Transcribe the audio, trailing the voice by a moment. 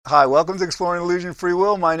Hi, welcome to Exploring Illusion Free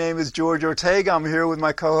Will. My name is George Ortega. I'm here with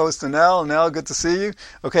my co-host Anel. Anel, good to see you.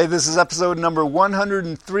 Okay, this is episode number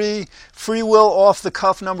 103, Free Will Off the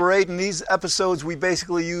Cuff number 8. In these episodes, we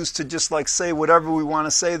basically use to just say whatever we want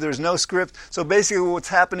to say. There's no script. So basically what's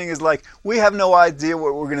happening is we have no idea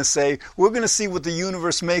what we're going to say. We're going to see what the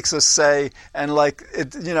universe makes us say. And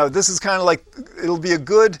this is kind of it'll be a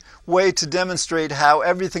good way to demonstrate how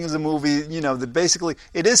everything is a movie, that basically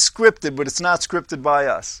it is scripted, but it's not scripted by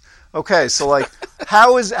us. Okay, so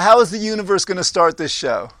how is the universe going to start this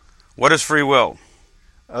show? What is free will?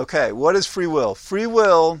 Okay, what is free will? Free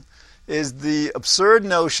will is the absurd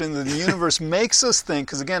notion that the universe makes us think,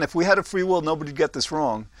 because again, if we had a free will, nobody'd get this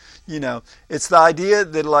wrong. It's the idea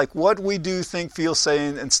that what we do, think, feel, say,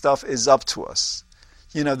 and stuff is up to us.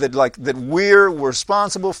 That we're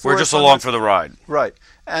responsible for. We're just along for the ride. Right.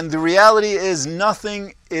 And the reality is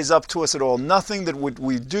nothing is up to us at all. Nothing that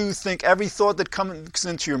we do, think, every thought that comes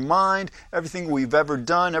into your mind, everything we've ever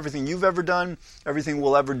done, everything you've ever done, everything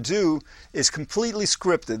we'll ever do is completely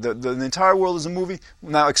scripted. The entire world is a movie.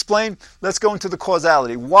 Now explain, let's go into the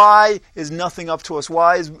causality. Why is nothing up to us?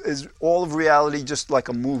 Why is all of reality just like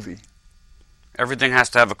a movie? Everything has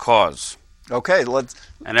to have a cause. Okay,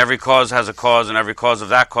 And every cause has a cause, and every cause of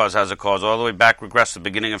that cause has a cause, all the way back, regress to the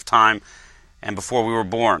beginning of time and before we were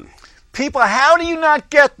born. People, how do you not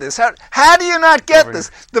get this? How do you not get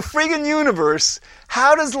this? The friggin' universe,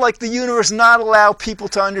 how does the universe not allow people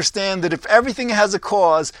to understand that if everything has a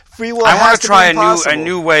cause, free will has to be impossible? I want to try a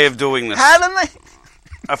new way of doing this. How do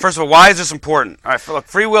they? First of all, why is this important? All right, look,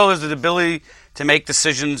 free will is the ability to make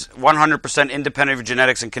decisions 100% independent of your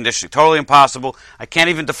genetics and conditioning. Totally impossible. I can't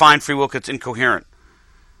even define free will because it's incoherent.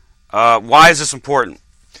 Why is this important?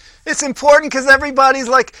 It's important because everybody's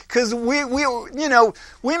because we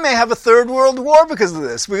may have a third world war because of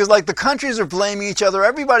this. Because the countries are blaming each other,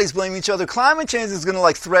 everybody's blaming each other. Climate change is going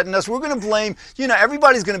to threaten us. We're going to blame.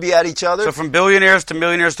 Everybody's going to be at each other. So from billionaires to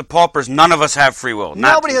millionaires to paupers, none of us have free will.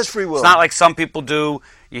 Nobody has free will. It's not like some people do.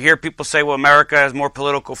 You hear people say, "Well, America has more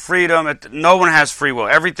political freedom." No one has free will.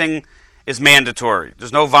 Everything is mandatory.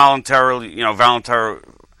 There's no voluntarily. You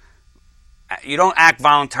don't act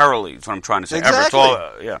voluntarily. Is what I'm trying to say. Exactly.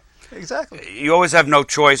 Ever. It's all, Exactly. You always have no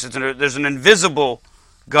choice. There's an invisible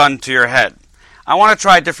gun to your head. I want to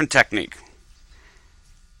try a different technique.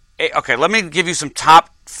 Okay, let me give you some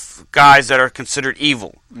top guys that are considered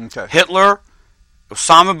evil. Okay. Hitler,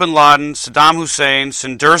 Osama bin Laden, Saddam Hussein,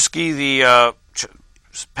 Sendersky, the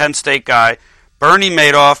Penn State guy, Bernie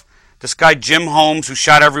Madoff, this guy Jim Holmes, who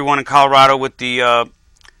shot everyone in Colorado with the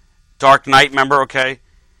Dark Knight, remember, okay?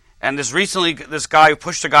 And this guy who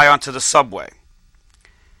pushed a guy onto the subway.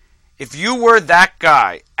 If you were that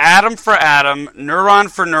guy, atom for atom, neuron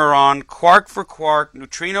for neuron, quark for quark,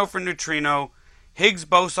 neutrino for neutrino, Higgs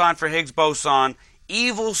boson for Higgs boson,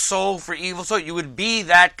 evil soul for evil soul, you would be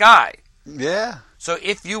that guy. Yeah. So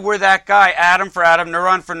if you were that guy, atom for atom,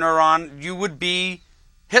 neuron for neuron, you would be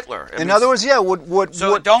Hitler. In other words, yeah.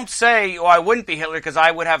 Don't say, I wouldn't be Hitler because I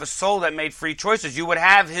would have a soul that made free choices. You would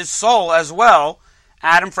have his soul as well.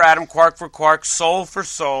 Atom for atom, quark for quark, soul for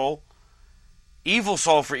soul, evil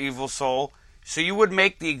soul for evil soul. So you would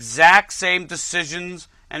make the exact same decisions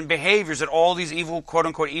and behaviors that all these evil,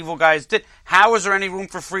 quote-unquote, evil guys did. How is there any room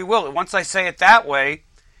for free will? Once I say it that way,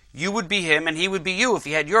 you would be him and he would be you if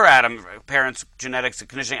he had your atom, parents, genetics,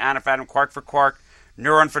 conditioning, atom for atom, quark for quark,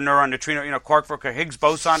 neuron for neuron, neutrino, quark for quark, Higgs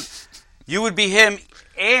boson. You would be him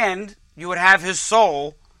and you would have his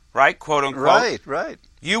soul, right, quote-unquote. Right.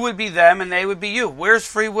 You would be them, and they would be you. Where's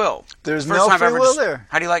free will? There's no free will there.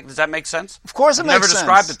 How do you does that make sense? Of course it makes sense. I've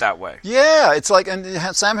never described it that way. Yeah, it's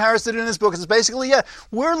and Sam Harris did it in his book. It's basically,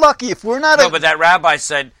 we're lucky if we're not but that rabbi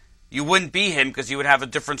said you wouldn't be him because you would have a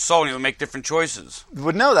different soul and you would make different choices.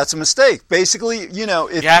 But no, that's a mistake. Basically, if you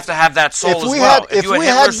have to have that soul as well. If you had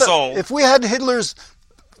Hitler's soul. If we had Hitler's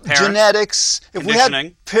genetics, if we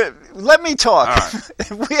had, let me talk. Right.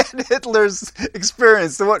 If we had Hitler's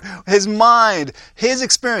experience, his mind, his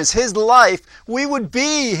experience, his life, we would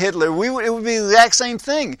be Hitler. It would be the exact same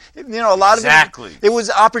thing. A lot exactly. of it was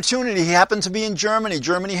opportunity. He happened to be in Germany.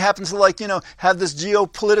 Germany happened to have this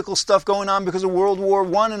geopolitical stuff going on because of World War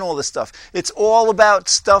I and all this stuff. It's all about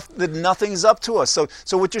stuff that nothing's up to us.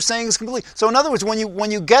 So what you're saying is complete. So in other words, when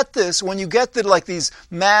you get this, when you get that these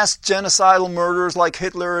mass genocidal murderers like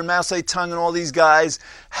Hitler and Mao Zedong and all these guys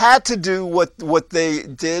had to do what they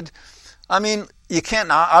did. I mean, you can't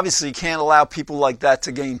allow people like that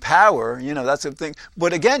to gain power. That's the thing.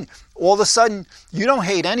 But again, all of a sudden, you don't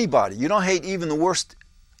hate anybody. You don't hate even the worst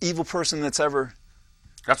evil person that's ever.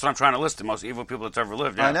 That's what I'm trying to list. The most evil people that's ever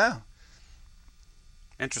lived. Yeah. I know.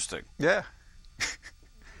 Interesting. Yeah.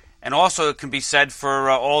 And also it can be said for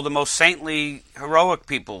all the most saintly, heroic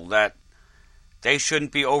people that they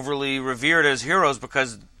shouldn't be overly revered as heroes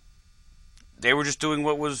because they were just doing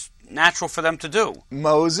what was natural for them to do.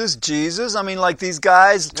 Moses, Jesus, I mean, like these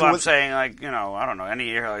guys. Well, I'm saying, like, I don't know,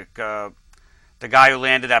 any like the guy who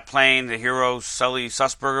landed that plane, the hero Sully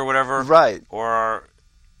Sussberg or whatever, right? Or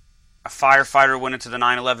a firefighter went into the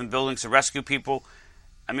 9/11 buildings to rescue people.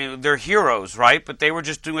 I mean, they're heroes, right? But they were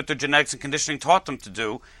just doing what their genetics and conditioning taught them to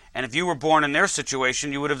do. And if you were born in their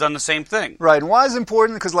situation, you would have done the same thing. Right. And why is it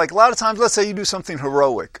important? Because, like, a lot of times, let's say you do something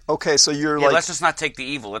heroic. Okay, so you're like... let's just not take the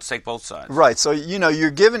evil. Let's take both sides. Right. So, you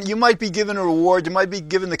might be given a reward. You might be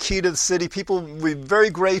given the key to the city. People will be very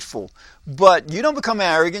grateful. But you don't become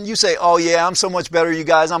arrogant. You say, oh, yeah, I'm so much better, you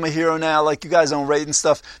guys. I'm a hero now. Like, you guys don't rate and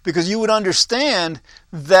stuff. Because you would understand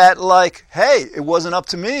that, like, hey, it wasn't up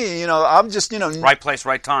to me. I'm just, Right place,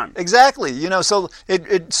 right time. Exactly.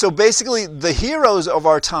 So basically, the heroes of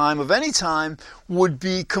our time, of any time, would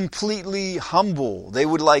be completely humble. They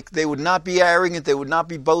would not be arrogant. They would not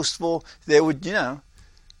be boastful. They would,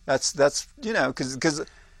 because the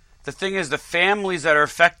thing is, the families that are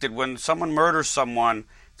affected when someone murders someone,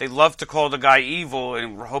 they love to call the guy evil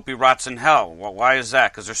and hope he rots in hell. Well, why is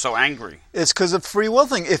that? Because they're so angry. It's because of free will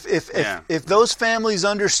thing. If those families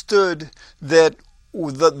understood that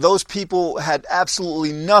those people had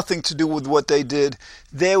absolutely nothing to do with what they did,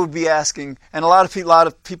 they would be asking, and a lot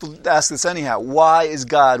of people ask this anyhow, why is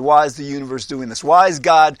the universe doing this? Why is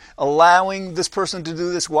God allowing this person to do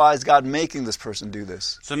this? Why is God making this person do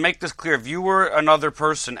this? So to make this clear, if you were another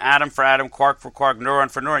person, atom for atom, quark for quark, neuron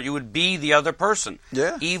for neuron, you would be the other person.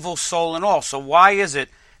 Yeah. Evil soul and all. So why is it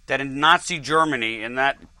that in Nazi Germany, in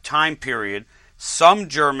that time period, some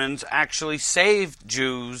Germans actually saved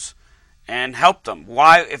Jews and helped them?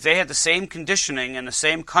 Why, if they had the same conditioning in the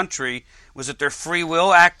same country, was it their free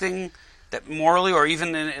will acting that morally, or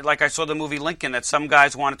even like I saw the movie Lincoln, that some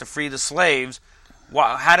guys wanted to free the slaves?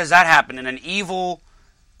 How does that happen in an evil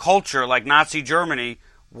culture like Nazi Germany?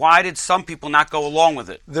 Why did some people not go along with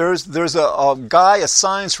it? There's a guy, a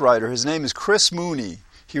science writer. His name is Chris Mooney.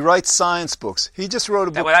 He writes science books. He just wrote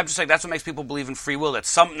a book. I'm just saying that's what makes people believe in free will. That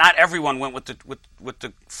not everyone went with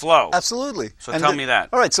the flow. Absolutely. So tell me that.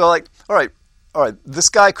 All right. So all right. This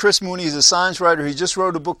guy Chris Mooney is a science writer. He just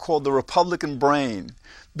wrote a book called The Republican Brain.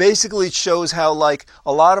 Basically, it shows how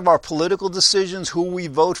a lot of our political decisions, who we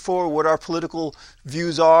vote for, what our political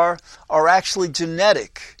views are actually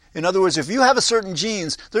genetic. In other words, if you have a certain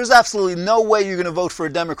genes, there's absolutely no way you're going to vote for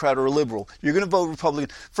a Democrat or a liberal. You're going to vote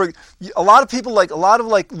Republican. For a lot of people,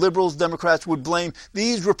 liberals, Democrats would blame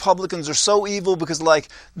these Republicans are so evil because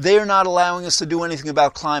they're not allowing us to do anything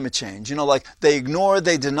about climate change. They ignore it,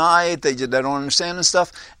 they deny it, they don't understand and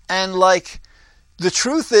stuff. And the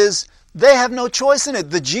truth is, they have no choice in it.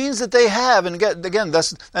 The genes that they have, and again,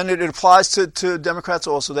 it applies to Democrats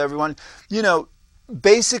also, to everyone.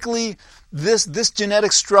 Basically, this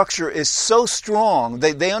genetic structure is so strong,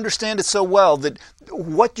 they understand it so well that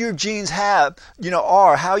what your genes have,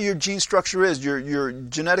 how your gene structure is, your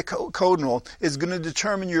genetic code is going to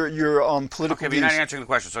determine your political views. Okay, but you're not answering the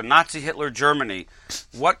question. So Nazi Hitler Germany,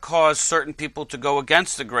 what caused certain people to go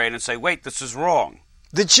against the grain and say, wait, this is wrong?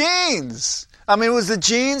 The genes. I mean, it was the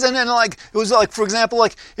genes, and then it was for example,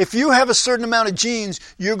 if you have a certain amount of genes,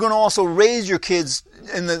 you're going to also raise your kids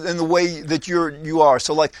in the way that you are.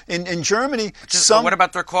 So in Germany, what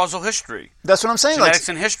about their causal history? That's what I'm saying. Genetics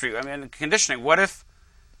and history. I mean, conditioning. What if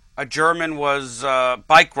a German was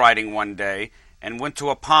bike riding one day and went to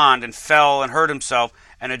a pond and fell and hurt himself,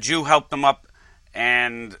 and a Jew helped him up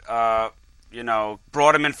and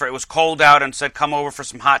brought him in it was cold out and said, come over for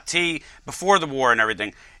some hot tea before the war and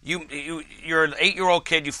everything. You're an 8-year-old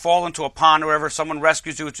kid, you fall into a pond or whatever, someone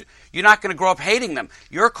rescues you, you're not going to grow up hating them.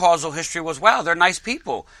 Your causal history was, wow, they're nice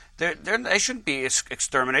people. They shouldn't be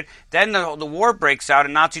exterminated. Then the war breaks out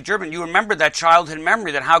in Nazi Germany. You remember that childhood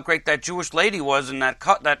memory, that how great that Jewish lady was and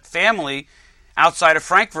that family outside of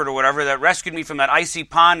Frankfurt or whatever that rescued me from that icy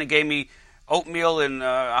pond and gave me oatmeal and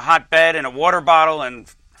a hot bed and a water bottle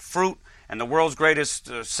and fruit and the world's greatest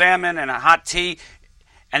salmon and a hot tea.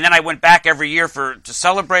 And then I went back every year to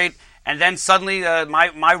celebrate. And then suddenly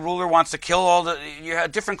my ruler wants to kill you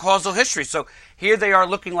have different causal history. So here they are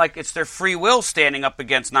looking like it's their free will standing up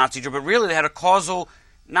against Nazi Germany. But really they had a causal,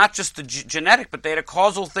 not just the genetic, but they had a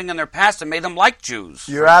causal thing in their past that made them like Jews.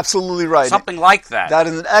 You're absolutely right. Something like that. That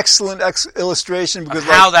is an excellent illustration. Because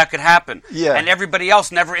of how that could happen. Yeah. And everybody else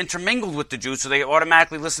never intermingled with the Jews, so they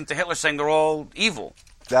automatically listened to Hitler saying they're all evil.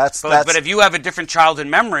 But if you have a different childhood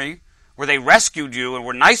memory where they rescued you and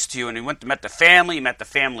were nice to you and you met the family, you met the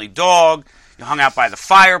family dog, you hung out by the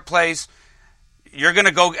fireplace, You're going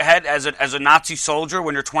to go ahead as a Nazi soldier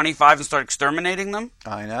when you're 25 and start exterminating them?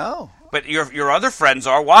 I know. But your other friends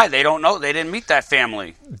are. Why? They don't know. They didn't meet that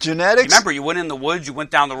family. Genetics. Remember, you went in the woods, you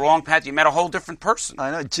went down the wrong path, you met a whole different person.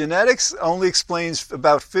 I know. Genetics only explains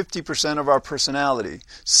about 50% of our personality.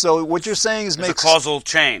 So what you're saying is It's a causal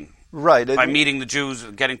chain. Right. By meeting the Jews,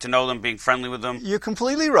 getting to know them, being friendly with them. You're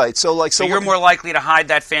completely right. So you're more likely to hide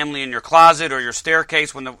that family in your closet or your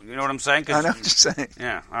staircase when you know what I'm saying? I know what you're saying.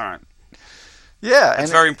 Yeah, all right. Yeah, that's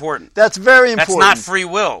very important. That's very important. That's not free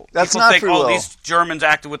will. That's People not think, free will. These Germans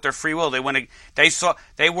acted with their free will. They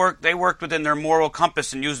worked within their moral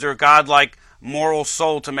compass and used their godlike moral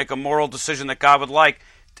soul to make a moral decision that God would like,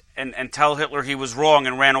 and tell Hitler he was wrong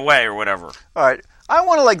and ran away or whatever. All right. I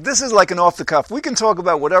want to this is like an off the cuff. We can talk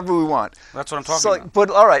about whatever we want. That's what I'm talking about. But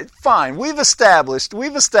all right, fine. We've established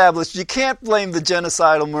you can't blame the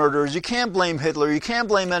genocidal murderers. You can't blame Hitler. You can't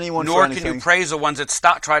blame anyone for anything. Nor can you praise the ones that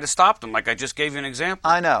try to stop them, like I just gave you an example.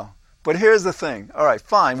 I know. But here's the thing. All right,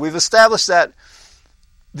 fine. We've established that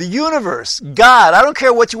the universe, God, I don't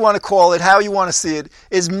care what you want to call it, how you want to see it,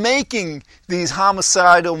 is making these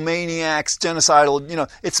homicidal maniacs, genocidal,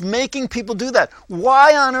 it's making people do that.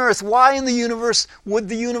 Why on earth, why in the universe would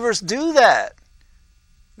the universe do that?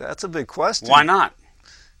 That's a big question. Why not?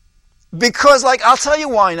 Because, I'll tell you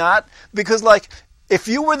why not. Because, if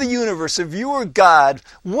you were the universe, if you were God,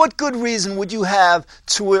 what good reason would you have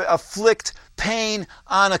to afflict pain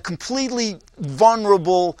on a completely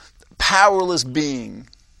vulnerable, powerless being?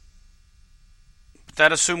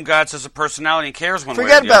 That assumes God has a personality and cares one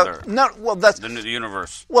Forget way or the other. That's the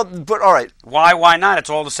universe. Well, but all right. Why not? It's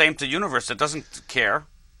all the same to the universe. It doesn't care.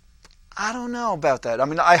 I don't know about that. I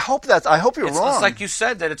mean, I hope you're wrong. It's like you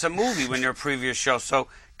said that it's a movie when your previous show. So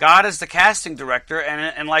God is the casting director,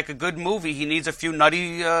 and like a good movie, he needs a few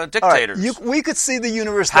nutty dictators. All right. We could see the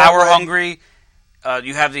universe power hungry.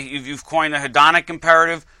 You've coined the hedonic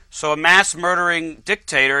imperative. So a mass-murdering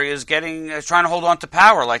dictator is trying to hold on to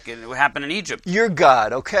power, like it happened in Egypt. You're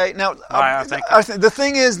God, okay? Now, the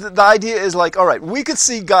thing is, the idea is all right, we could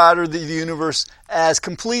see God or the universe as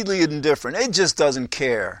completely indifferent. It just doesn't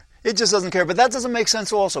care. It just doesn't care. But that doesn't make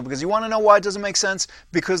sense also, because you want to know why it doesn't make sense?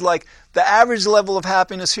 Because, the average level of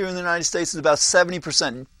happiness here in the United States is about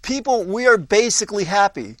 70%. People, we are basically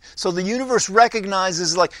happy. So the universe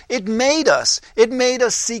recognizes, it made us. It made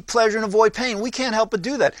us seek pleasure and avoid pain. We can't help but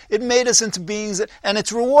do that. It made us into beings and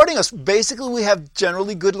it's rewarding us. Basically, we have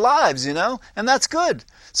generally good lives, and that's good.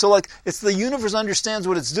 So, it's the universe understands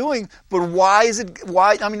what it's doing, but why?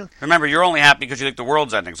 Remember, you're only happy because you think the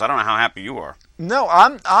world's ending, so I don't know how happy you are. No,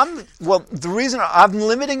 the reason I'm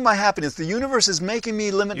limiting my happiness, the universe is making me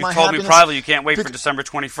limit my happiness. You told me privately you can't wait for December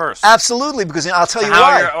 21st. Absolutely, because I'll tell you why. How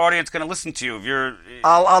are your audience going to listen to you if you're...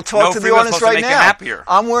 I'll talk to the audience right now. Happier.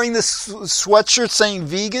 I'm wearing this sweatshirt saying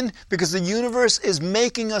vegan because the universe is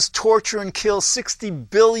making us torture and kill 60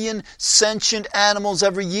 billion sentient animals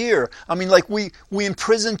every year. I mean, we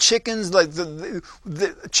imprison chickens. The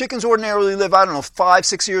chickens ordinarily live,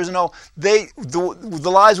 5-6 years and all.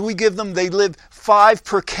 The lives we give them, they live 5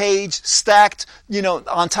 per cage, stacked,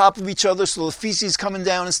 on top of each other, so the feces coming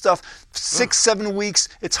down and stuff. 6-7 weeks.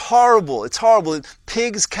 It's horrible. It's horrible.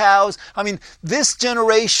 Pigs, cows. I mean, this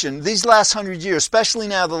generation, these last 100 years, especially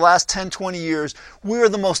now, the last 10-20 years, we are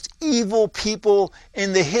the most evil people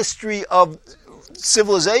in the history of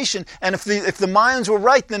civilization. And if the Mayans were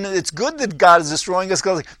right, then it's good that God is destroying us,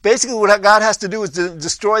 because basically what God has to do is to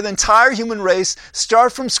destroy the entire human race,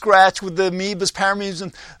 start from scratch with the amoebas, paramoebas,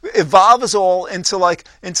 and evolve us all into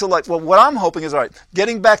what I'm hoping is, all right,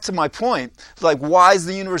 getting back to my point, why is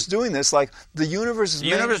the universe doing this? The universe is... The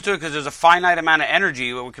universe doing it because there's a finite amount of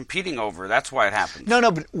energy that we're competing over. That's why it happens.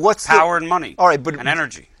 No, but what's power and money? All right, but and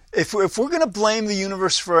energy. If we're going to blame the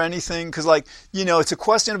universe for anything, because it's a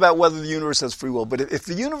question about whether the universe has free will. But if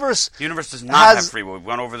the universe does not have free will. We've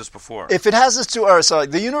gone over this before. If it has this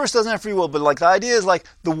the universe doesn't have free will, but the idea is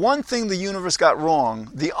the one thing the universe got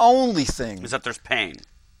wrong, the only thing is that there's pain.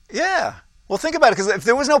 Yeah. Well, think about it, because if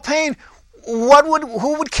there was no pain,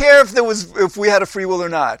 who would care if we had a free will or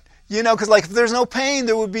not? Because if there's no pain,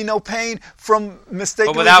 there would be no pain from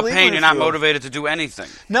mistakenly. But without pain, you're not motivated to do anything.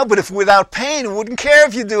 No, but if without pain, it wouldn't care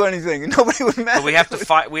if you do anything. Nobody would matter. But we have to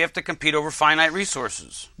fight. We have to compete over finite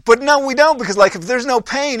resources. But no, we don't, because if there's no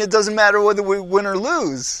pain, it doesn't matter whether we win or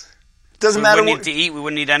lose. Doesn't matter. We wouldn't need to eat. We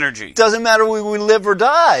wouldn't need energy. Doesn't matter whether we live or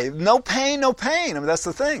die. No pain, no pain. I mean, that's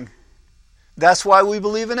the thing. That's why we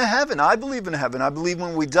believe in a heaven. I believe in a heaven. I believe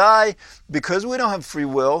when we die, because we don't have free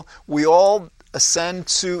will, we all ascend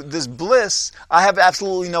to this bliss. I have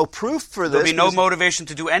absolutely no proof for this. There'll be no motivation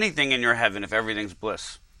to do anything in your heaven if everything's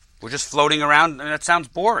bliss. We're just floating around, and that sounds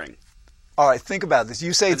boring. All right, think about this.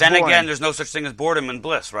 You say But it's then boring. again, there's no such thing as boredom and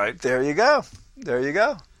bliss, right? There you go. There you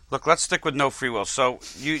go. Look, let's stick with no free will. So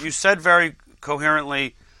you said very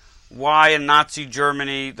coherently why in Nazi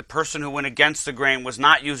Germany the person who went against the grain was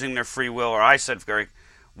not using their free will, or I said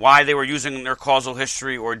why they were using their causal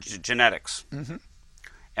history or genetics. Mm-hmm.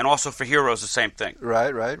 And also for heroes, the same thing.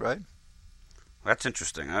 Right. That's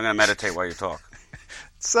interesting. I'm going to meditate while you talk.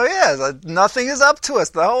 So yeah, nothing is up to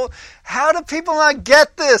us. How do people not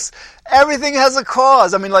get this? Everything has a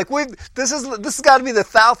cause. I mean, like this has got to be the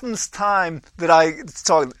 1,000th time that I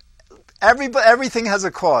talk. Everything has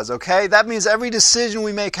a cause, okay? That means every decision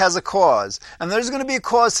we make has a cause. And there's going to be a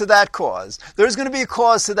cause to that cause. There's going to be a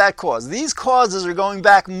cause to that cause. These causes are going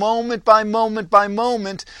back moment by moment by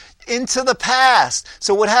moment into the past.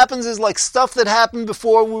 So what happens is like stuff that happened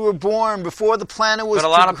before we were born, before the planet was created. But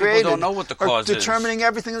a lot of people don't know what the cause is. Determining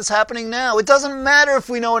everything that's happening now. It doesn't matter if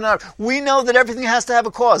we know it or not. We know that everything has to have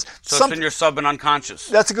a cause. So it's in your sub and unconscious.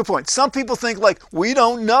 That's a good point. Some people think like we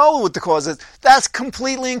don't know what the cause is. That's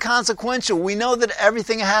completely inconsequential. We know that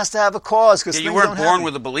everything has to have a cause because you weren't born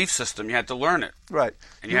with a belief system. You had to learn it. Right.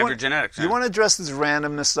 And you have your genetics. You want to address this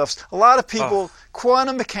randomness stuff. A lot of people,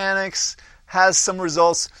 quantum mechanics has some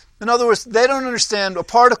results. In other words, they don't understand a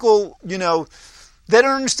particle, they don't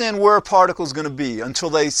understand where a particle is going to be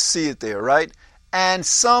until they see it there, right? And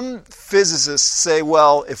some physicists say,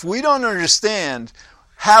 well, if we don't understand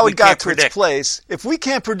how it got to its place, if we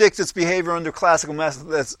can't predict its behavior under classical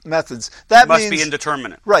methods, that means... It must be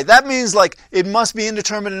indeterminate. Right, that means like it must be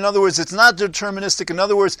indeterminate. In other words, it's not deterministic. In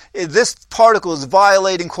other words, this particle is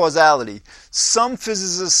violating causality. Some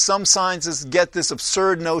physicists, some scientists get this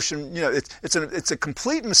absurd notion, it's a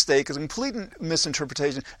complete mistake, it's a complete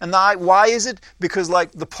misinterpretation. And why is it? Because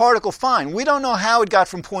like the particle, fine, we don't know how it got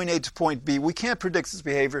from point A to point B. We can't predict its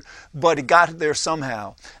behavior, but it got there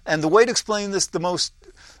somehow. And the way to explain this, the most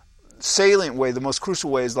salient way, the most crucial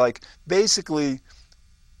way is like basically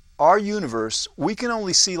our universe, we can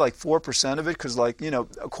only see like 4% of it because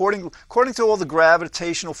according to all the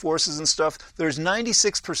gravitational forces and stuff, there's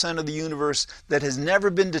 96% of the universe that has never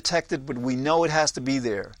been detected, but we know it has to be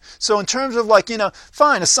there. So in terms of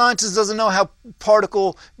fine, a scientist doesn't know how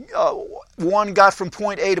particle 1 got from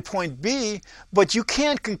point A to point B, but you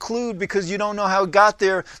can't conclude because you don't know how it got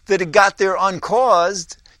there that it got there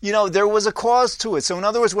uncaused. There was a cause to it. So in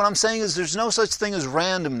other words, what I'm saying is there's no such thing as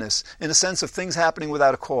randomness in a sense of things happening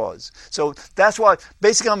without a cause. So that's why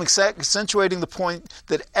basically I'm accentuating the point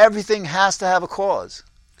that everything has to have a cause.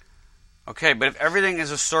 Okay, but if everything is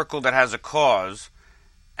a circle that has a cause,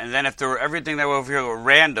 and then if everything that were over here were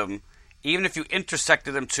random, even if you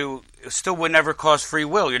intersected them two, it still would never cause free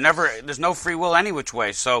will. There's no free will any which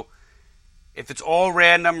way. So if it's all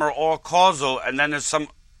random or all causal, and then there's some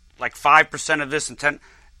like 5% of this and 10%,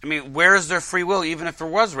 where is there free will, even if there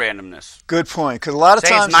was randomness? Good point. Because a lot of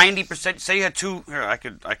times, say it's 90%. Say you had two. Here, I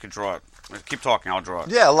could draw it. Keep talking. I'll draw it.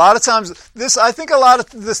 Yeah, a lot of times, I think a lot of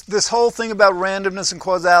this whole thing about randomness and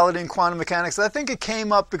causality and quantum mechanics, I think it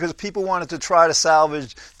came up because people wanted to try to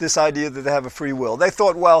salvage this idea that they have a free will. They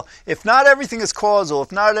thought, well, if not everything is causal,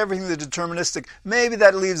 if not everything is deterministic, maybe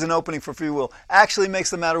that leaves an opening for free will. Actually makes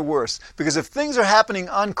the matter worse. Because if things are happening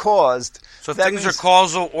uncaused... So if things are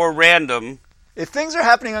causal or random... If things are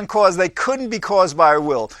happening uncaused, they couldn't be caused by our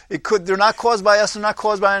will. They're not caused by us, they're not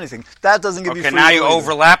caused by anything. That doesn't give you free will. Okay, now you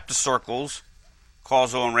overlap the circles,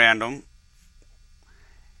 causal and random.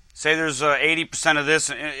 Say there's 80% of this.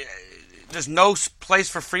 There's no place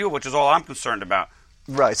for free will, which is all I'm concerned about.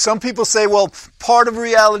 Right. Some people say, well, part of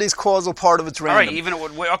reality is causal, part of it's random. All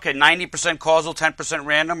right, 90% causal, 10%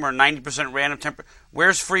 random, or 90% random, 10%.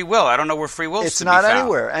 Where's free will? I don't know where free will is to be found. It's not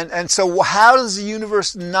anywhere. And so how does the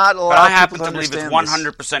universe not allow people to understand this? But I happen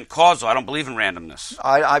to believe it's 100% causal. I don't believe in randomness.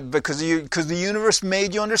 Because the universe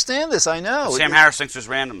made you understand this, I know. But Sam Harris thinks there's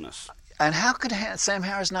randomness. And how could Sam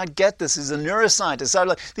Harris not get this? He's a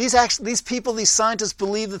neuroscientist. These people, these scientists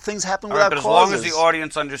believe that things happen without causes. But as long as the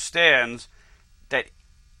audience understands that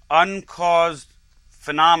uncaused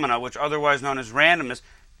phenomena, which otherwise known as randomness,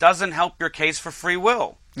 doesn't help your case for free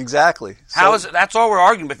will. Exactly. That's all we're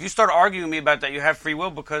arguing. But if you start arguing with me about that you have free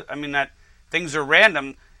will because that things are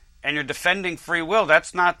random and you're defending free will,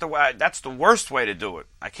 that's not the way. That's the worst way to do it.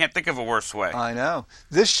 I can't think of a worse way. I know.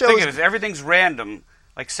 This shows. Think of it, if everything's random,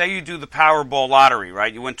 like say you do the Powerball lottery,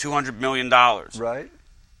 right? You win $200 million. Right.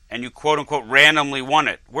 And you quote unquote randomly won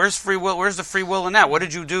it. Where's free will? Where's the free will in that? What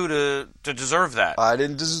did you do to deserve that? I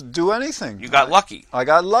didn't do anything. You got lucky. I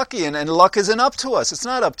got lucky, and luck isn't up to us. It's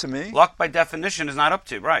not up to me. Luck by definition is not up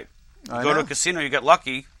to you, right? You go to a casino, you get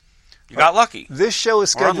lucky. You got lucky. This show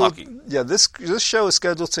is scheduled. Or unlucky. Yeah, this show is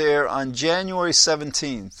scheduled to air on January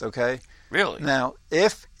 17th. Okay. Really? Now,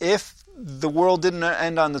 if the world didn't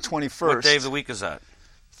end on the 21st. What day of the week is that?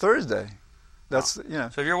 Thursday. That's So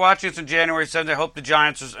if you're watching this on January 7th, I hope the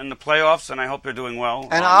Giants are in the playoffs, and I hope they're doing well.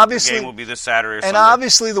 And obviously, the game will be this Saturday or and Sunday.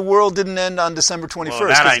 obviously, the world didn't end on December 21st. Well,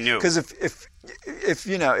 that I knew. Because if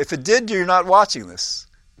it did, you're not watching this.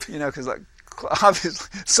 Because obviously,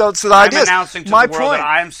 so the idea is, I'm announcing to my the world point, that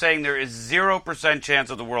I am saying there is 0% chance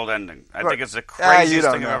of the world ending. I think it's the you craziest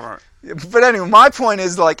don't thing know. I've ever heard. But anyway, my point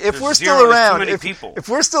is, like, if There's we're zero- still there's around, too many people. if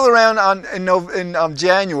we're still around in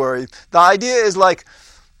January, the idea is like,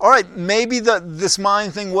 all right, maybe this Mayan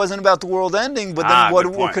thing wasn't about the world ending, but then good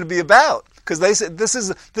what point. could it be about? Because they said this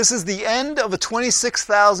is the end of a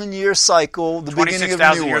 26,000 year cycle, the beginning of a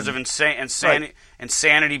 26,000 new years one. of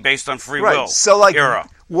insanity based on free Right. will. So, like, era.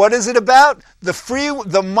 what is it about?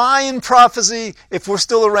 The Mayan prophecy, if we're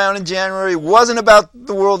still around in January, wasn't about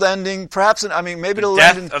the world ending. Perhaps, maybe it'll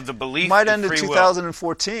Death end of the belief might in end in free will.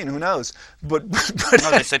 2014. Who knows? But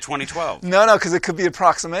No, they said 2012. no, because it could be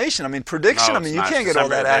approximation. Prediction. No, it's you not. can't It's get all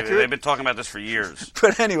December. that accurate. They've been talking about this for years.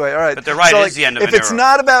 But anyway, all right. But they're right, it is the end of if an it's era.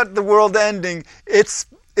 not about the world ending, it's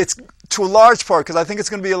to a large part, because I think it's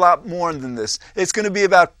going to be a lot more than this. It's going to be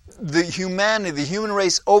about the human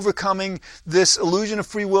race overcoming this illusion of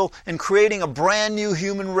free will and creating a brand new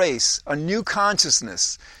human race, a new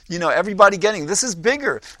consciousness. Everybody getting this is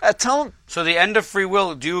bigger. Tell them. So the end of free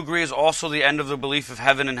will, do you agree, is also the end of the belief of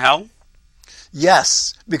heaven and hell?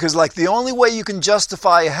 Yes, because the only way you can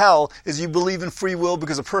justify hell is you believe in free will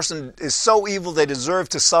because a person is so evil they deserve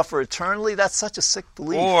to suffer eternally. That's such a sick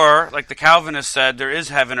belief. Or, like the Calvinists said, there is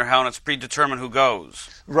heaven or hell and it's predetermined who goes.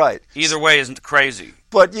 Right. Either way isn't crazy.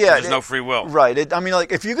 But yeah, There's no free will. Right.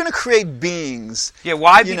 If you're going to create beings, Yeah,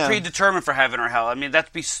 why be predetermined for heaven or hell?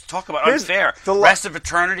 Talk about Here's unfair. the Rest of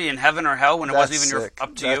eternity in heaven or hell when it wasn't even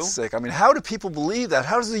up to you? That's sick. How do people believe that?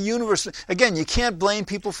 How does the universe? Again, you can't blame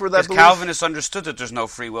people for that Because belief. Calvinists understood that there's no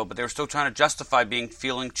free will, but they were still trying to justify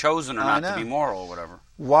feeling chosen or not to be moral or whatever.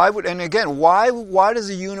 Why does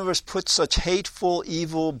the universe put such hateful,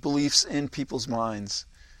 evil beliefs in people's minds?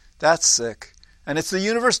 That's sick. And it's the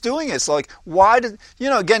universe doing it. It's like, why did,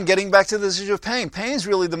 again, getting back to this issue of pain. Pain is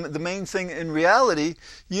really the main thing in reality.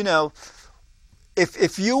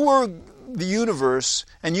 If you were the universe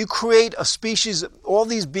and you create a species, all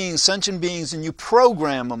these beings, sentient beings, and you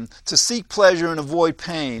program them to seek pleasure and avoid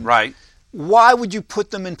pain, right? Why would you put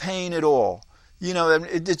them in pain at all?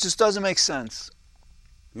 It just doesn't make sense.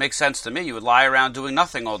 Makes sense to me. You would lie around doing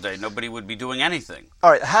nothing all day. Nobody would be doing anything. All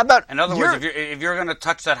right, how about... In other words, if you're going to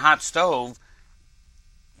touch that hot stove,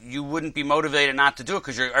 you wouldn't be motivated not to do it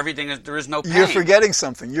because there is no pain. You're forgetting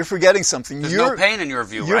something. There's no pain in your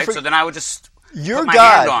view, right? So then I would just put my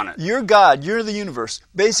God. hand on it. You're God. You're the universe.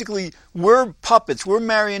 Basically, we're puppets. We're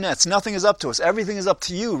marionettes. Nothing is up to us. Everything is up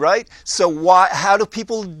to you, right? So how do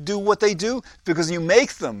people do what they do? Because you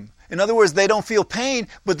make them. In other words, they don't feel pain,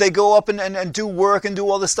 but they go up and do work and do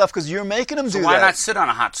all this stuff because you're making them do that. So why not sit on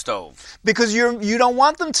a hot stove? Because you don't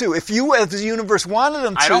want them to. If the universe wanted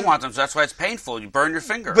them to... I don't want them to. That's why it's painful. You burn your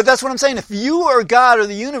finger. But that's what I'm saying. If you are God or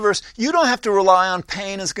the universe, you don't have to rely on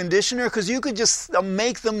pain as conditioner because you could just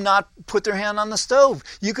make them not put their hand on the stove.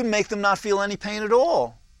 You can make them not feel any pain at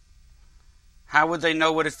all. How would they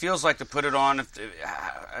know what it feels like to put it on?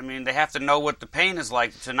 They have to know what the pain is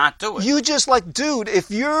like to not do it. You just dude, if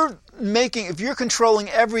you're controlling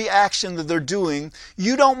every action that they're doing,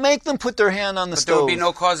 you don't make them put their hand on the stove. But there would be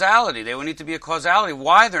no causality. There would need to be a causality.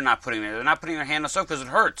 Why they're not putting it? They're not putting their hand on the stove because it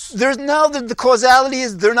hurts. The causality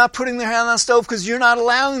is they're not putting their hand on the stove because you're not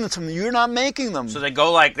allowing them to. You're not making them. So they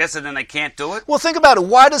go like this and then they can't do it? Well, think about it.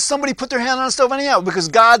 Why does somebody put their hand on the stove anyhow? Because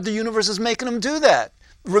God, the universe, is making them do that,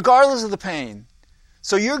 regardless of the pain.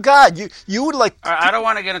 So you're God. You would like... I don't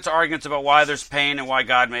want to get into arguments about why there's pain and why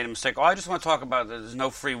God made a mistake. I just want to talk about there's no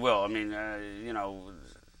free will. You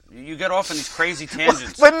get off on these crazy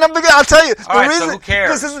tangents. But I'll tell you. All right, so who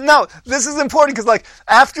cares? This is important because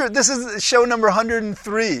after... This is show number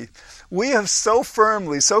 103. We have so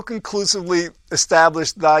firmly, so conclusively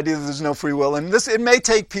established the idea that there's no free will. And it may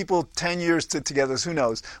take people 10 years to get this. Who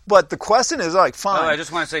knows? But the question is, fine. I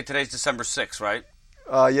just want to say today's December 6th, right?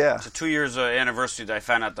 Yeah. It's a 2 years anniversary that I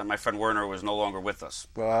found out that my friend Werner was no longer with us.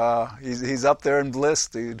 Wow, he's up there in bliss,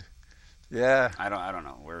 dude. Yeah. I don't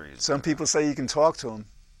know where he is. Some people say you can talk to him.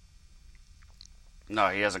 No,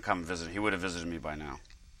 he hasn't come and visited. He would have visited me by now.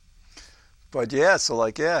 But yeah, so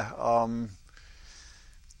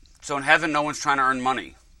So in heaven, no one's trying to earn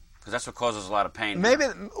money because that's what causes a lot of pain. Maybe,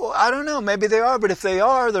 I don't know. Maybe they are, but if they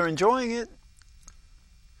are, they're enjoying it.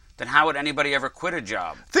 Then how would anybody ever quit a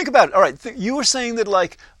job? Think about it. All right, you were saying that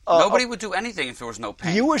nobody would do anything if there was no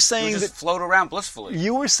pain. You were saying just float around blissfully.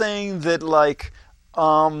 You were saying that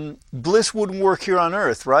bliss wouldn't work here on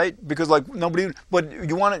earth, right? Because like nobody. But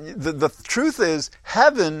you want to, the truth is,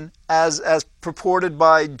 heaven, as purported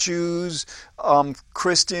by Jews,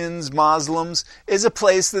 Christians, Muslims, is a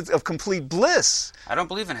place that's of complete bliss. I don't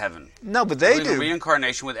believe in heaven. No, but I they believe in do.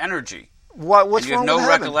 reincarnation with energy. What's and you wrong have no with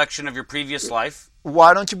heaven? recollection of your previous life.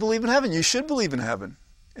 Why don't you believe in heaven? You should believe in heaven,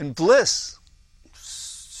 in bliss.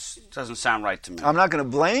 Doesn't sound right to me. I'm not going to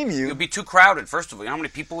blame you. It would be too crowded, first of all. You know how many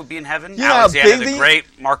people would be in heaven? You know how Alexander big the Great,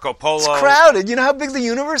 Marco Polo. It's crowded. You know how big the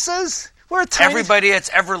universe is? We're a tiny... Everybody that's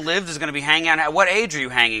ever lived is going to be hanging out. At what age are you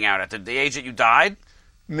hanging out at? The age that you died?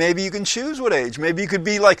 Maybe you can choose what age. Maybe you could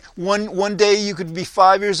be like, one day you could be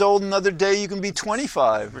 5 years old, another day you can be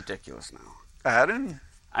 25. Ridiculous now. Adam?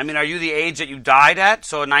 I mean, are you the age that you died at?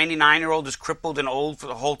 So a 99-year-old is crippled and old for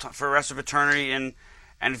the whole time, for the rest of eternity, and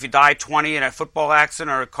if you die 20 in a football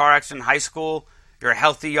accident or a car accident in high school, you're a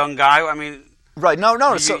healthy young guy. I mean, right? No.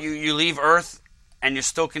 You leave Earth and you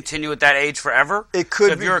still continue at that age forever. It could.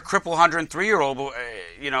 So if you're a crippled 103-year-old,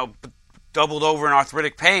 doubled over in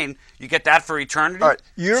arthritic pain, you get that for eternity. All right,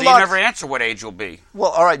 you never answer what age you'll be.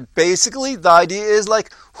 Well, all right. Basically, the idea is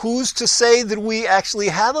like, who's to say that we actually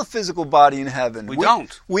have a physical body in heaven? We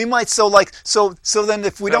don't. We might. So then,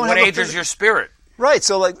 if we don't have what age is your spirit? Right.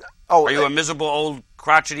 So like, are you a miserable old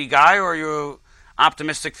crotchety guy, or are you an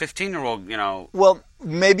optimistic 15-year-old? Well,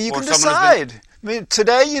 maybe you can decide. I mean,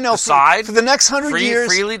 today, decide for the next 100 years,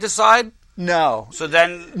 freely decide. No. So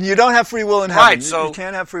then you don't have free will in heaven. Right. So you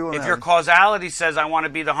can't have free will in heaven. If your causality says I want to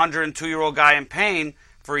be the 102-year-old guy in pain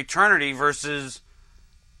for eternity versus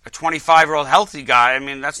a 25-year-old healthy guy, I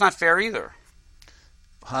mean, that's not fair either.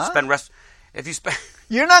 Huh?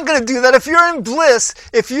 You're not going to do that if you're in bliss.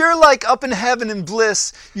 If you're like up in heaven in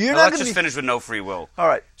bliss, you're not going to. Let's just finish with no free will. All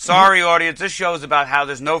right. Sorry, audience. This show is about how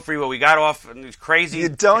there's no free will. We got off on these crazy. You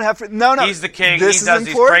don't have free. No. He's the king. He does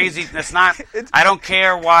these crazy. That's not. I don't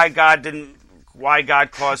care why God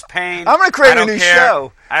caused pain. I'm going to create a new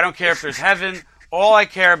show. I don't care if there's heaven. All I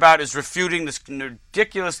care about is refuting this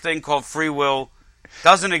ridiculous thing called free will.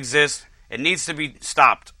 Doesn't exist. It needs to be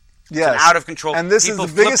stopped. Yes. It's out of control. And this People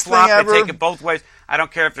is the biggest thing ever. They take it both ways. I don't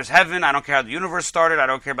care if there's heaven. I don't care how the universe started. I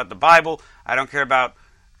don't care about the Bible. I don't care about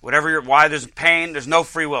why there's pain. There's no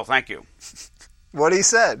free will. Thank you. What he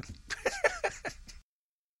said.